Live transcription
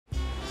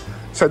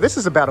So this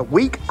is about a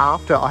week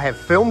after I have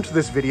filmed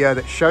this video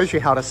that shows you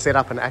how to set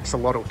up an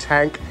axolotl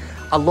tank.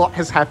 A lot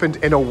has happened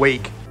in a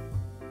week.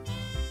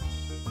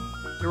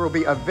 There will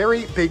be a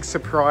very big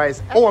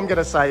surprise. All I'm going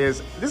to say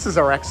is this is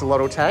our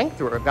axolotl tank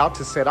that we're about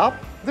to set up.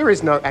 There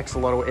is no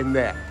axolotl in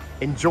there.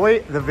 Enjoy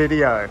the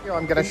video.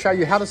 I'm going to show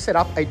you how to set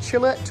up a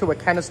chiller to a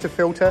canister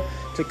filter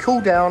to cool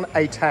down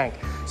a tank.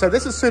 So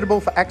this is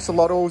suitable for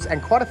axolotls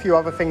and quite a few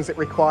other things that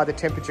require the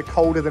temperature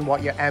colder than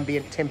what your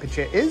ambient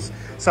temperature is.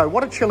 So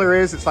what a chiller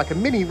is, it's like a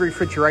mini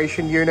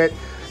refrigeration unit.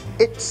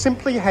 It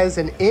simply has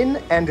an in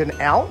and an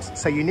out.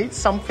 So you need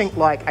something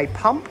like a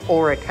pump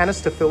or a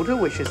canister filter,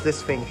 which is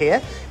this thing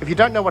here. If you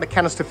don't know what a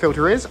canister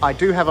filter is, I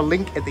do have a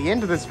link at the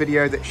end of this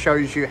video that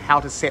shows you how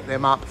to set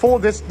them up. For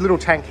this little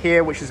tank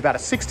here, which is about a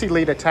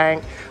 60-litre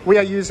tank, we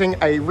are using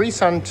a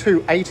Resun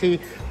 280,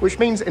 which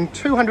means in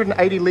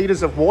 280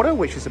 litres of water,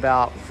 which is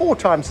about 4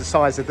 times the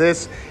size of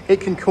this, it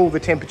can cool the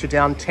temperature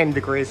down 10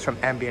 degrees from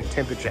ambient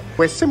temperature.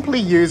 We're simply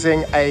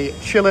using a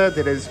chiller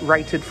that is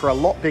rated for a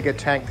lot bigger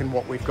tank than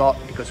what we've got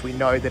because we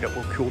know that it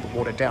will cool the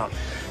water down.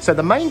 So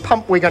the main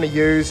pump we're going to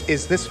use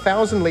is this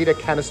 1,000-litre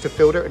canister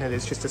filter, and it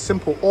is just a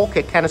simple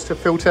Orca canister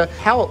filter.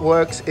 How it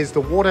works is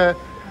the water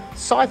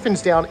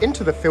siphons down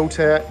into the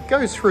filter,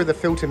 goes through the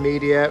filter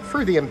media,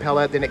 through the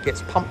impeller, then it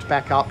gets pumped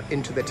back up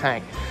into the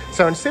tank.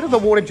 So instead of the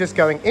water just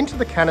going into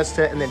the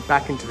canister and then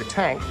back into the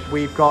tank,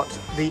 we've got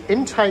the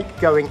intake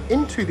going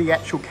into the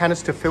actual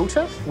canister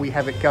filter, we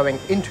have it going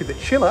into the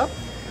chiller,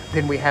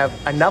 then we have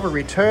another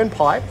return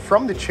pipe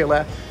from the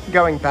chiller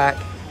going back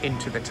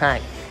into the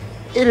tank.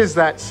 It is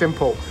that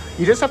simple.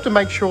 You just have to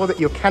make sure that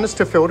your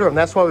canister filter, and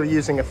that's why we're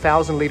using a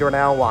 1,000-litre an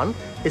hour one,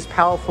 is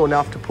powerful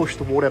enough to push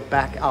the water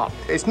back up.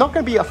 It's not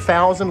going to be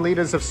 1,000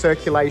 litres of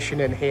circulation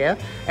in here,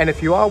 and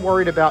if you are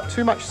worried about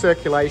too much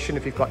circulation,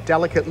 if you've got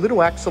delicate little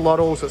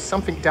axolotls or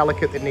something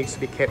delicate that needs to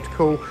be kept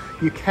cool,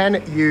 you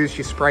can use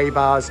your spray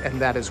bars and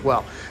that as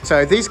well.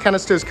 So these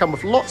canisters come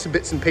with lots of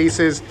bits and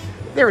pieces.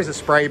 There is a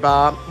spray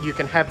bar, you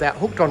can have that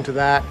hooked onto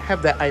that,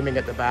 have that aiming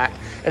at the back,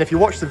 and if you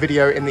watch the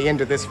video in the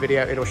end of this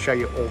video, it'll show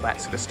you all that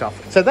sort of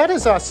stuff. So that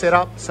is our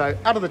setup. So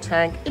out of the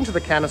tank, into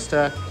the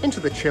canister, into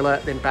the chiller,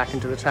 then back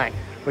into the tank.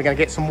 We're going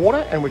to get some water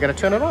and we're going to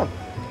turn it on.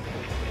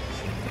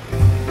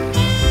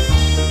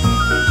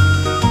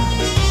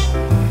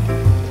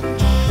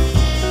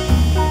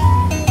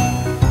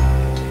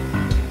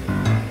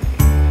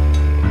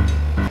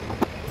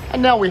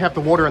 And now we have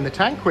the water in the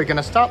tank. We're going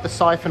to start the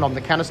siphon on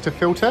the canister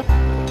filter.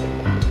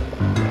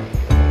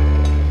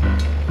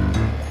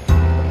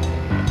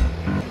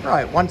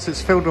 Right, once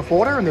it's filled with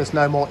water and there's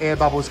no more air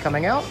bubbles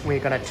coming out, we're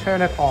going to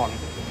turn it on.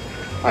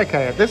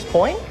 Okay, at this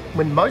point,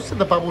 when most of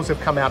the bubbles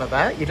have come out of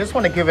that, you just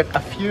want to give it a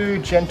few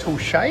gentle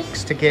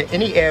shakes to get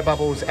any air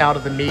bubbles out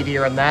of the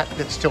media and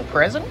that's still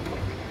present.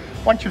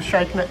 Once you've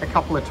shaken it a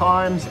couple of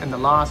times and the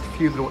last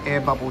few little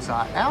air bubbles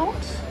are out,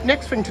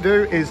 next thing to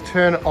do is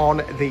turn on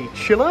the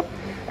chiller,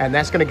 and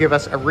that's going to give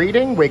us a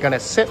reading. We're going to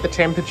set the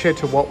temperature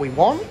to what we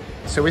want.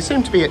 So we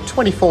seem to be at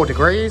 24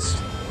 degrees.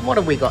 What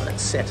have we got it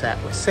set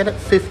at? We're set at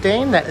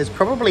 15. That is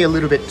probably a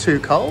little bit too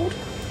cold.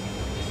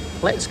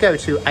 Let's go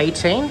to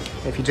 18.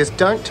 If you just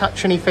don't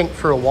touch anything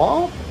for a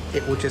while,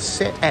 it will just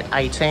set at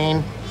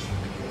 18.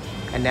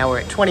 And now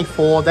we're at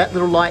 24. That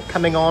little light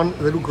coming on,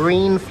 a little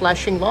green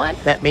flashing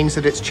light, that means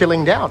that it's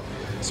chilling down.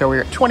 So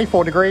we're at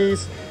 24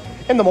 degrees.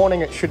 In the morning,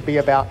 it should be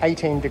about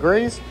 18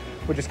 degrees.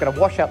 We're just going to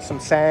wash out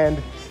some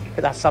sand,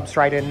 put our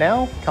substrate in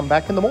now, come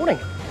back in the morning.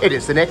 It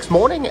is the next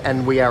morning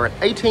and we are at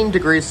 18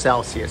 degrees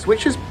Celsius,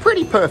 which is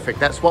pretty perfect.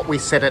 That's what we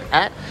set it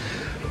at.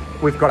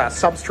 We've got our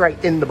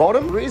substrate in the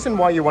bottom. The reason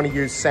why you want to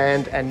use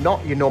sand and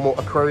not your normal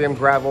aquarium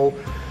gravel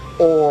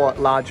or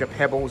larger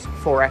pebbles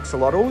for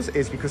axolotls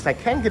is because they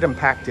can get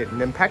impacted.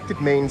 And impacted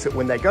means that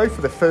when they go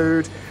for the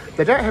food,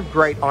 they don't have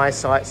great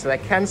eyesight, so they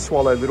can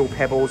swallow little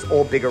pebbles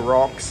or bigger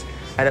rocks,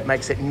 and it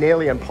makes it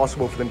nearly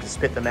impossible for them to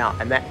spit them out,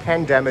 and that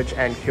can damage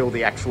and kill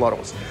the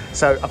axolotls.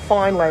 So a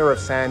fine layer of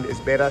sand is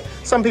better.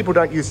 Some people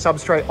don't use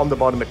substrate on the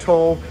bottom at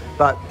all,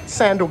 but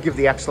sand will give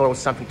the axolotls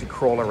something to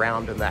crawl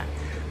around in that.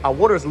 Our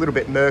water is a little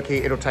bit murky.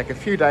 It'll take a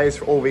few days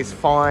for all these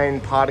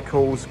fine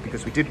particles,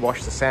 because we did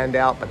wash the sand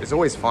out, but there's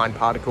always fine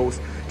particles,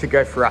 to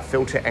go through our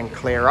filter and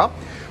clear up.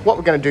 What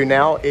we're going to do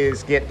now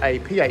is get a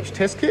pH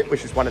test kit,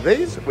 which is one of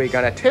these. We're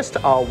going to test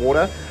our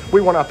water.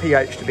 We want our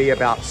pH to be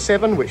about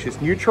 7, which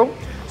is neutral.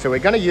 So we're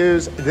going to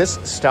use this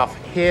stuff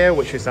here,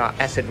 which is our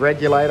acid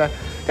regulator.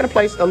 Going to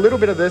place a little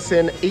bit of this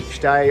in each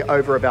day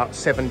over about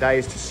 7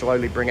 days to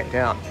slowly bring it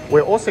down.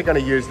 We're also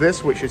going to use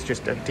this, which is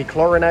just a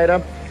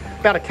dechlorinator.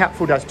 About a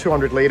capful does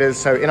 200 litres,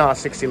 so in our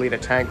 60-litre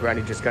tank, we're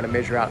only just going to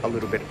measure out a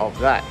little bit of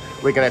that.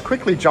 We're going to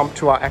quickly jump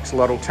to our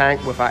axolotl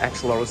tank with our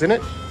axolotls in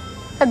it.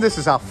 And this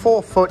is our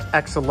 4-foot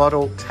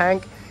axolotl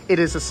tank. It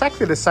is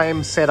exactly the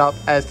same setup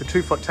as the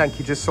 2-foot tank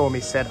you just saw me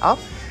set up.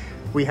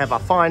 We have a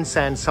fine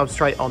sand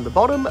substrate on the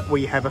bottom.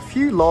 We have a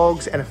few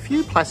logs and a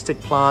few plastic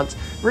plants.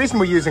 The reason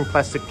we're using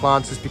plastic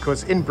plants is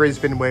because in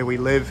Brisbane where we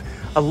live,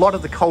 a lot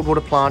of the cold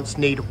water plants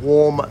need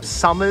warm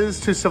summers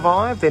to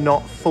survive. They're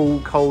not full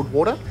cold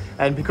water.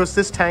 And because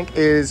this tank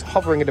is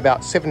hovering at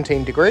about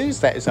 17 degrees,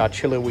 that is our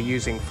chiller we're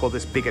using for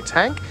this bigger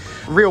tank,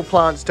 real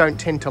plants don't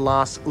tend to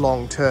last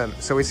long term.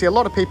 So we see a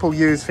lot of people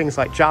use things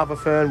like Java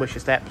fern, which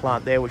is that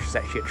plant there, which is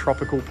actually a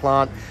tropical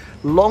plant.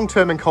 Long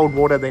term in cold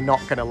water, they're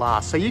not going to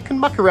last. So you can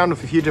muck around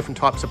with a few different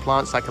types of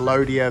plants like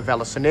Alodia,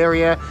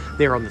 Vallisneria.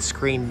 They're on the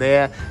screen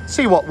there.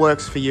 See what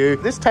works for you.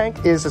 This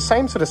tank is the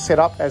same sort of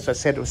setup as I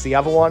said it was the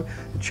other one.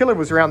 The chiller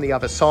was around the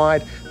other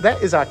side.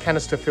 That is our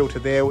canister filter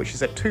there, which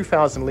is a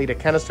 2,000 litre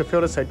canister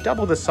filter, so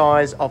double the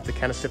size of the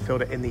canister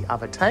filter in the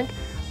other tank.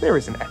 There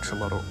is an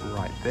axolotl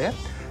right there.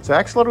 So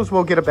axolotls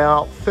will get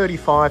about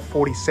 35,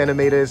 40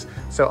 centimeters,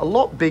 so a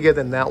lot bigger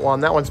than that one.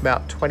 That one's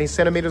about 20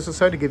 centimeters or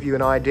so to give you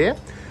an idea.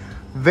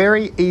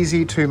 Very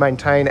easy to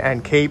maintain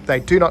and keep. They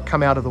do not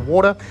come out of the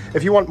water.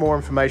 If you want more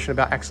information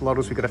about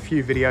axolotls, we've got a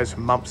few videos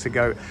from months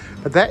ago.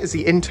 But that is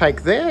the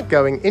intake there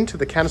going into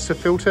the canister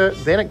filter.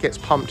 Then it gets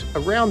pumped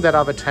around that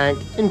other tank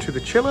into the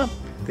chiller,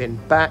 then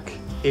back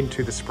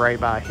into the spray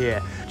bar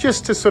here,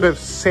 just to sort of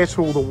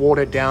settle the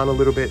water down a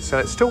little bit. So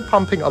it's still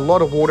pumping a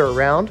lot of water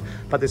around,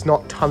 but there's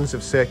not tons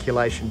of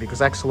circulation because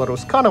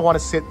axolotls kind of want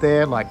to sit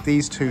there like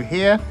these two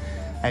here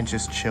and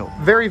just chill.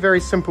 Very, very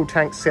simple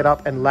tank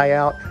setup and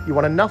layout. You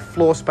want enough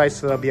floor space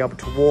so they'll be able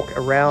to walk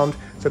around.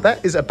 So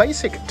that is a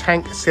basic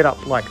tank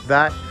setup like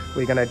that.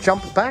 We're gonna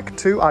jump back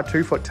to our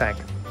 2-foot tank.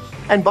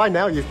 And by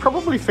now you've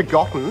probably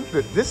forgotten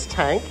that this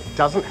tank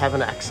doesn't have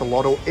an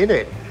axolotl in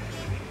it.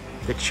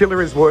 The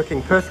chiller is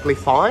working perfectly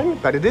fine,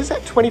 but it is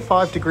at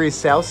 25 degrees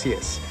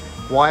Celsius.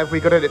 Why have we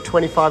got it at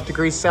 25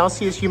 degrees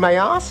Celsius, you may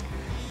ask?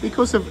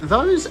 Because of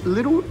those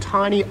little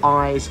tiny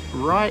eyes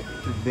right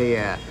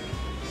there.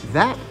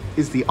 That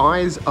is the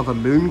eyes of a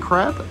moon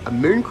crab. A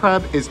moon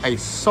crab is a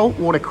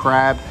saltwater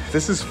crab.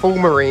 This is full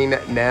marine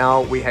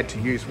now. We had to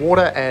use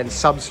water and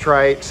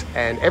substrate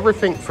and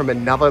everything from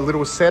another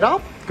little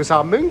setup because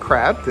our moon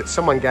crab that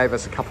someone gave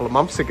us a couple of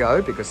months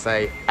ago because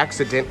they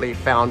accidentally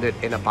found it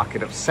in a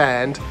bucket of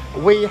sand,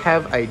 we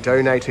have a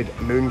donated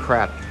moon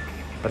crab.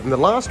 But in the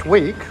last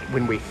week,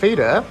 when we feed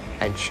her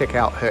and check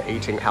out her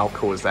eating, how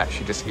cool is that?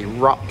 She just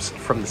erupts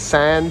from the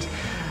sand.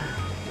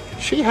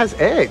 She has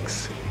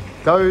eggs.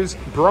 Those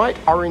bright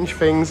orange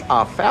things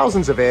are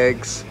thousands of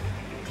eggs,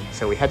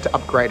 so we had to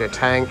upgrade a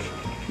tank.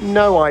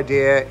 No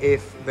idea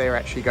if they're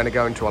actually going to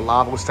go into a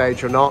larval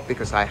stage or not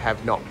because I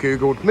have not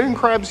Googled moon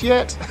crabs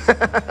yet.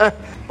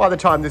 By the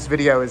time this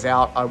video is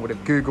out, I would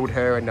have Googled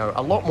her and know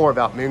a lot more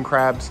about moon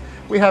crabs.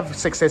 We have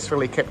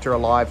successfully kept her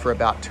alive for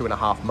about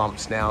 2.5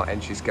 months now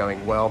and she's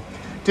going well.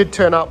 Did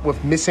turn up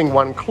with missing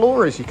one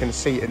claw as you can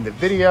see in the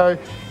video.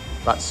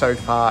 But so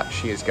far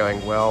she is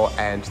going well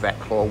and that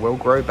claw will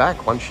grow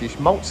back once she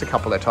molts a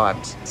couple of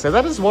times. So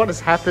that is what has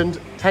happened.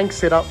 Tank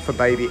set up for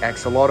baby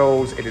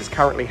axolotls. It is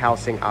currently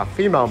housing our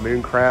female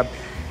moon crab.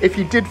 If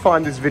you did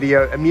find this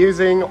video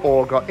amusing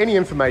or got any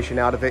information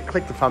out of it,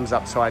 click the thumbs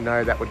up so I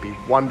know. That would be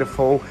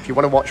wonderful. If you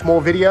want to watch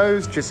more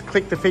videos, just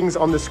click the things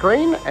on the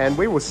screen and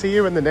we will see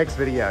you in the next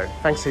video.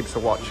 Thanks heaps for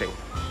watching.